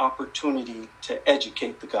as an opportunity to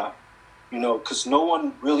educate the guy, because no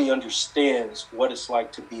one really understands what it's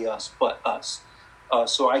like to be us but us.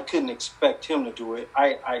 So I couldn't expect him to do it.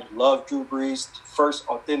 I love Drew Brees. The first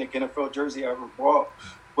authentic NFL jersey I ever bought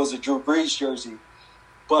was a Drew Brees jersey.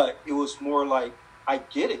 But it was more like, I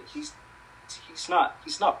get it. He's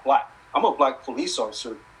not black. I'm a black police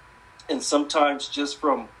officer. And sometimes just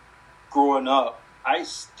from growing up, I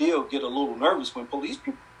still get a little nervous when police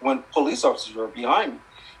officers are behind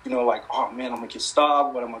me. Like, oh man, I'm gonna get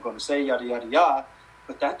stopped. What am I gonna say? Yada yada yada.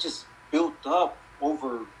 But that just built up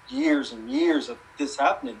over years and years of this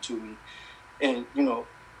happening to me. And no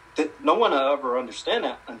one will ever understand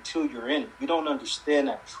that until you're in it. You don't understand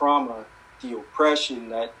that trauma, the oppression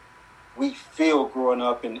that we feel growing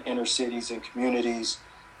up in inner cities and communities,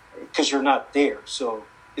 because you're not there. So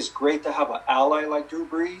it's great to have an ally like Drew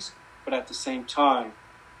Brees, but at the same time,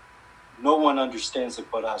 no one understands it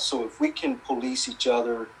but us. So if we can police each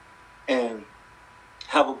other and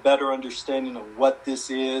have a better understanding of what this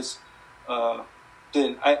is,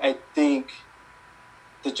 then I think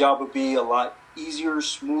the job would be a lot easier,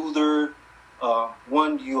 smoother.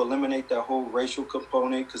 One, you eliminate that whole racial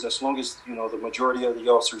component, because as long as, the majority of the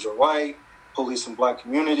officers are white, police in black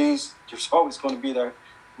communities, there's always going to be that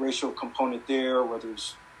racial component there, whether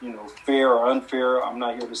it's, fair or unfair. I'm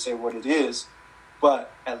not here to say what it is,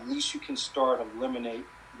 but at least you can start eliminate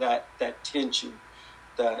that tension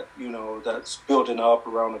that, that's building up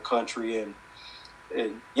around the country.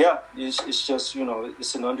 And yeah, it's just,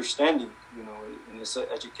 it's an understanding, and it's an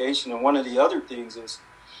education. And one of the other things is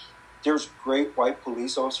there's great white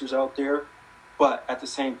police officers out there, but at the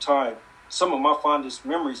same time, some of my fondest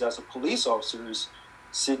memories as a police officer is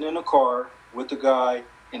sitting in a car with a guy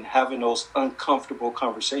and having those uncomfortable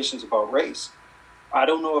conversations about race. I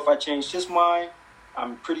don't know if I changed his mind.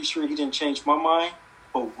 I'm pretty sure he didn't change my mind,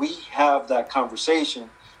 but we have that conversation,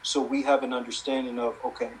 so we have an understanding of,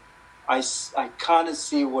 okay, I kind of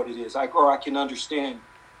see what it is. I can understand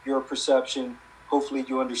your perception. Hopefully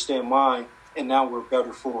you understand mine, and now we're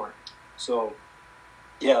better for it. So,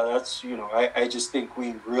 yeah, that's, I just think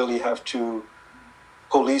we really have to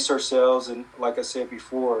police ourselves. And like I said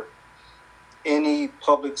before, any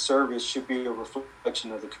public service should be a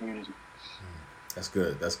reflection of the community. That's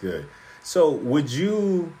good. That's good. So would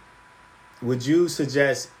you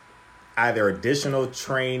suggest either additional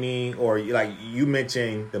training, or like you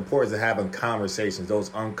mentioned the importance of having conversations,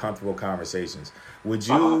 those uncomfortable conversations? Would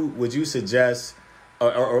you suggest,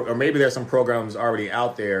 or maybe there's some programs already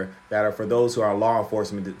out there that are for those who are law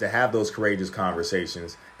enforcement to have those courageous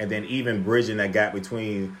conversations, and then even bridging that gap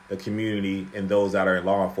between the community and those that are in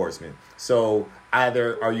law enforcement? So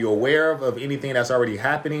either are you aware of anything that's already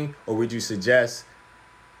happening, or would you suggest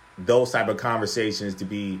those type of conversations to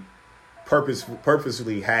be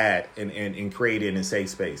purposefully had and created in a safe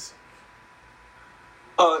space?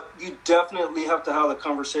 You definitely have to have the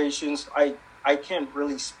conversations. I can't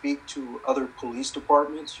really speak to other police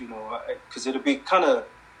departments, because it'd be kind of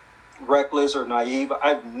reckless or naive.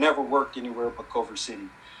 I've never worked anywhere but Culver City,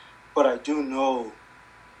 but I do know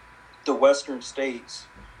the western states,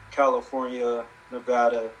 California,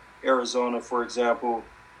 Nevada, Arizona, for example.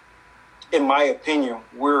 In my opinion,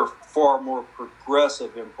 we're far more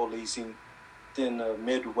progressive in policing than the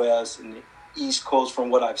Midwest and the East Coast from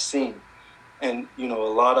what I've seen. And, a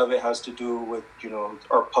lot of it has to do with,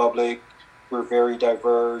 our public. We're very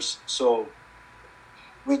diverse. So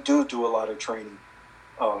we do a lot of training.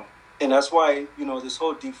 And that's why, this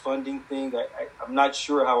whole defunding thing, I'm not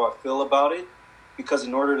sure how I feel about it, because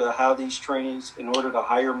in order to have these trainings, in order to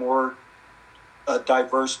hire more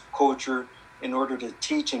diverse culture, in order to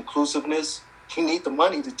teach inclusiveness, you need the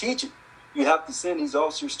money to teach it. You have to send these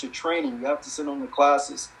officers to training. You have to send them to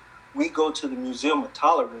classes. We go to the Museum of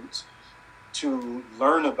Tolerance to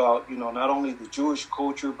learn about, not only the Jewish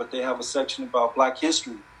culture, but they have a section about Black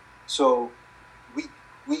history. So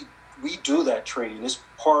we do that training. It's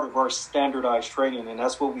part of our standardized training, and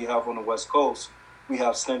that's what we have on the West Coast. We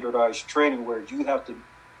have standardized training where you have to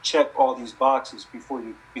check all these boxes before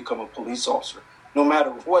you become a police officer, no matter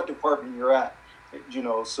what department you're at,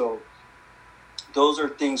 so those are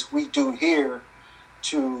things we do here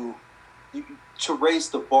to raise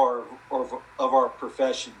the bar of our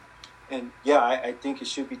profession. And yeah, I think it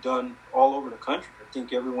should be done all over the country. I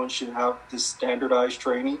think everyone should have this standardized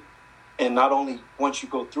training. And not only once you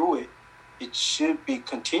go through it, it should be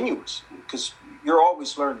continuous, because you're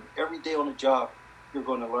always learning. Every day on the job, you're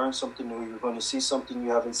going to learn something new. You're going to see something you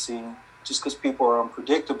haven't seen, just because people are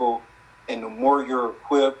unpredictable. And the more you're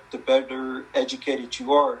equipped, the better educated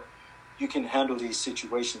you are, you can handle these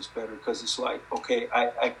situations better, because it's like, okay,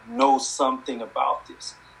 I know something about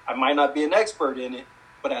this. I might not be an expert in it,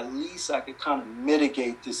 but at least I could kind of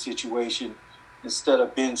mitigate this situation instead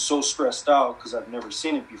of being so stressed out because I've never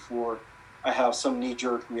seen it before. I have some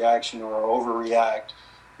knee-jerk reaction or overreact.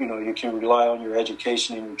 You can rely on your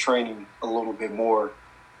education and your training a little bit more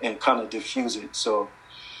and kind of diffuse it. So,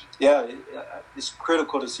 yeah, it's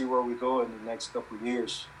critical to see where we go in the next couple of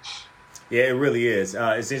years. Yeah, it really is.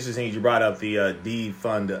 It's interesting you brought up the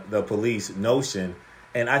defund the police notion.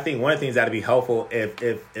 And I think one of the things that would be helpful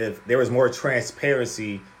if there was more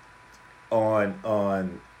transparency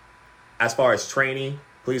on as far as training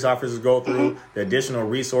police officers go through, the additional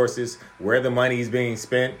resources, where the money is being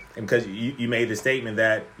spent. And because you made the statement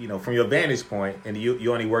that, from your vantage point, and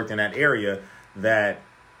you only worked in that area, that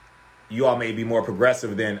you all may be more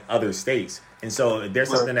progressive than other states. And so if there's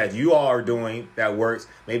something that you all are doing that works,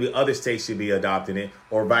 maybe other states should be adopting it,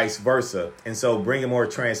 or vice versa. And so bringing more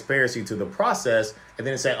transparency to the process, and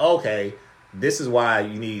then saying, okay, this is why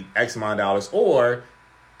you need X amount of dollars, or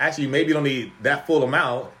actually maybe you don't need that full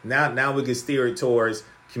amount. Now we can steer it towards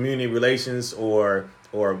community relations or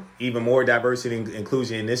even more diversity and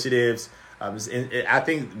inclusion initiatives. I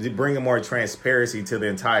think bringing more transparency to the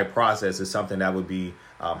entire process is something that would be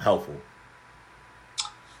helpful.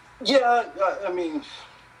 Yeah, I mean,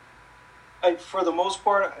 for the most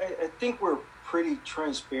part, I think we're pretty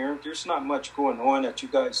transparent. There's not much going on that you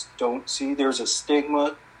guys don't see. There's a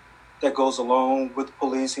stigma that goes along with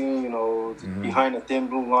policing, behind a thin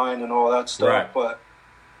blue line and all that stuff. Right. But,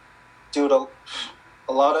 dude, a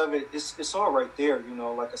lot of it, it's all right there.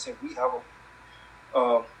 Like I said, we have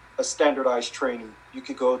a standardized training. You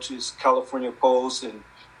could go to California Post, and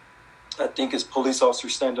I think it's police officer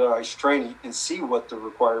standardized training, and see what the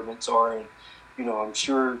requirements are. And, I'm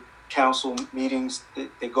sure council meetings,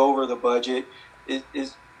 they go over the budget. It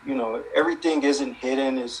is, everything isn't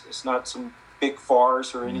hidden. It's not some big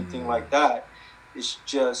farce or anything like that. It's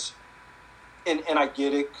just, and I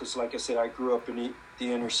get it, because like I said, I grew up in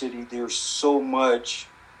the inner city. There's so much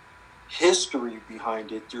history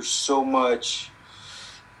behind it. There's so much,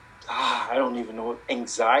 I don't even know,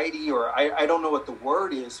 anxiety, or I don't know what the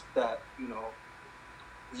word is, that,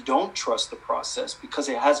 we don't trust the process because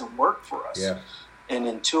it hasn't worked for us. Yeah. And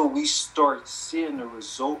until we start seeing the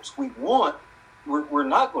results we want, we're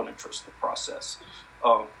not going to trust the process.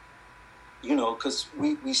 Because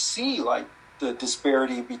we see like the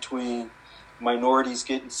disparity between minorities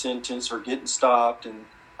getting sentenced or getting stopped and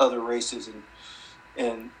other races,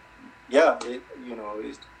 and yeah,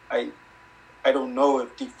 I don't know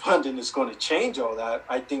if defunding is going to change all that.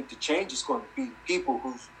 I think the change is going to be people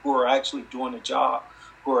who are actually doing the job,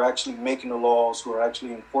 who are actually making the laws, who are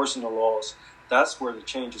actually enforcing the laws. That's where the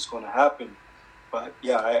change is going to happen. But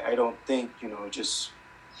yeah, I don't think,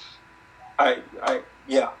 I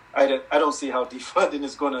don't see how defunding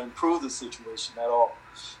is going to improve the situation at all.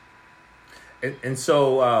 And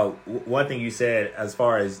so one thing you said as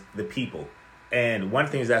far as the people, and one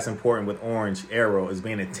of the things that's important with Orange Arrow is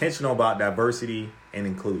being intentional about diversity and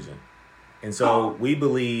inclusion. And so we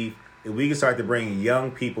believe that we can start to bring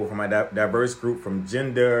young people from a diverse group, from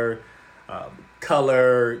gender,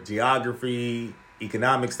 color, geography,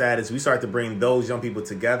 economic status. We start to bring those young people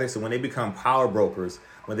together. So when they become power brokers,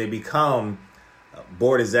 when they become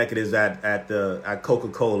board executives at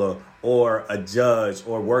Coca-Cola, or a judge,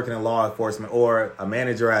 or working in law enforcement, or a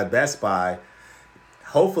manager at Best Buy,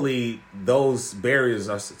 hopefully those barriers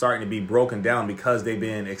are starting to be broken down because they've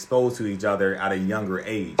been exposed to each other at a younger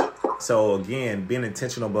age. So again, being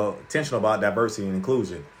intentional about diversity and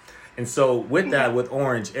inclusion. And so with that, with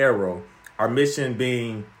Orange Arrow, our mission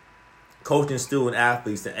being coaching student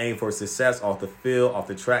athletes to aim for success off the field, off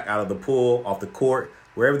the track, out of the pool, off the court,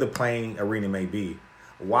 wherever the playing arena may be.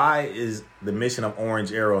 Why is the mission of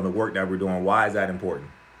Orange Arrow and the work that we're doing, why is that important?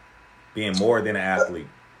 Being more than an athlete.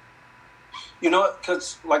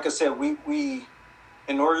 Because like I said, we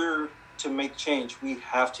in order to make change, we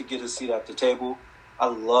have to get a seat at the table. I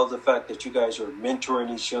love the fact that you guys are mentoring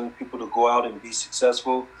these young people to go out and be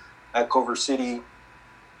successful. At Culver City,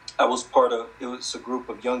 I was it was a group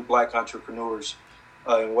of young Black entrepreneurs.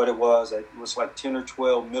 And what it was like 10 or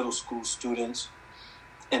 12 middle school students.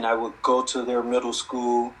 And I would go to their middle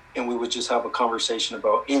school, and we would just have a conversation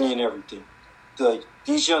about any and everything.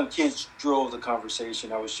 These young kids drove the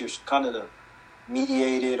conversation. I was just kind of to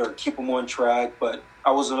mediate it or keep them on track. But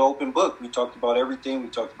I was an open book. We talked about everything. We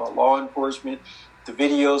talked about law enforcement, the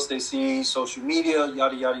videos they see, social media,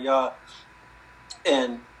 yada, yada, yada.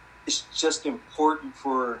 And it's just important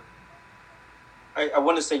for, I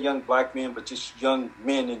want to say young black men, but just young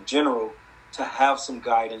men in general, to have some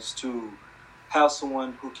guidance, to have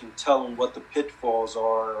someone who can tell them what the pitfalls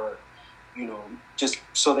are, or, you know, just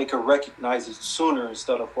so they can recognize it sooner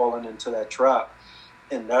instead of falling into that trap.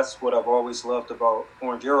 And that's what I've always loved about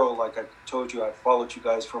Orange Arrow. Like I told you, I followed you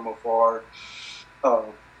guys from afar.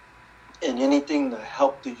 And anything to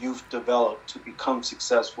help the youth develop to become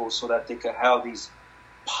successful so that they could have these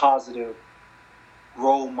positive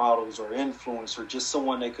role models or influence, or just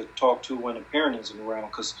someone they could talk to when a parent isn't around.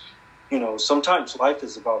 Because, you know, sometimes life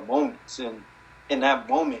is about moments. And in that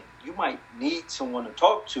moment, you might need someone to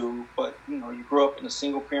talk to, but, you know, you grew up in a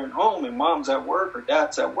single parent home and mom's at work or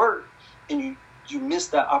dad's at work, and you miss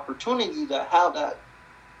that opportunity to have that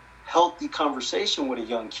healthy conversation with a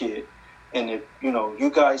young kid. And if, you know, you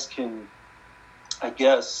guys can, I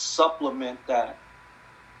guess, supplement that,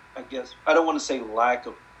 I guess, I don't want to say lack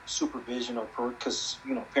of supervision, or because,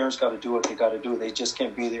 you know, parents got to do what they got to do. They just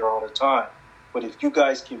can't be there all the time. But if you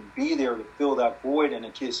guys can be there to fill that void in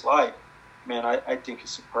a kid's life, man, I think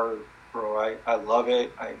it's superb, bro. I love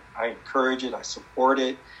it. I encourage it. I support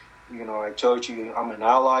it. You know, I told you I'm an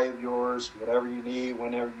ally of yours. Whatever you need,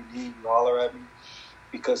 whenever you need, you holler at me.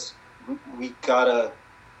 Because we got to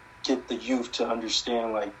get the youth to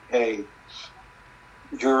understand, like, hey,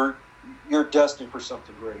 you're destined for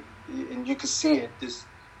something great. And you can see it,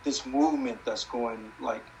 this movement that's going,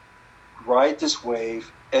 like, ride this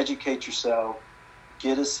wave, educate yourself,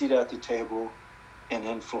 get a seat at the table, and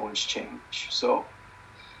influence change. So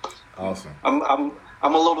awesome.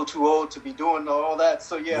 I'm a little too old to be doing all that,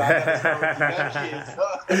 so yeah, I gotta start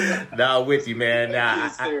with young kids. No, with you, man. Nah,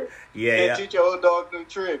 Can't teach your old dog new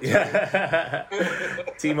tricks.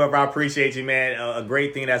 Team Up, I appreciate you, man. A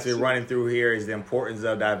great thing that's been running through here is the importance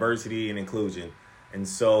of diversity and inclusion. And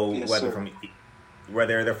so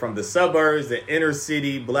whether they're from the suburbs, the inner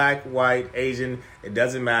city, black, white, Asian, it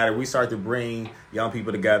doesn't matter. We start to bring young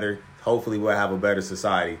people together. Hopefully we'll have a better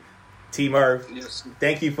society. T. Murph,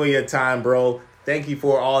 thank you for your time, bro. Thank you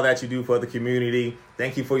for all that you do for the community.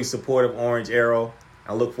 Thank you for your support of Orange Arrow.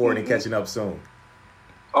 I look forward to catching up soon.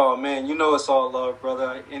 Oh, man, you know it's all love,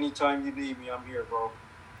 brother. Anytime you need me, I'm here, bro.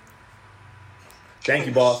 Thank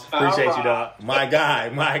you, boss. Appreciate you, dog. My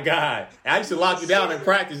guy. I used to lock you down in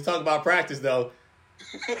practice. Talk about practice, though.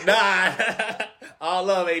 Nah. All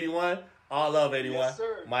love, 81. All love, 81. Yes,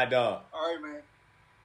 sir. My dog. All right, man.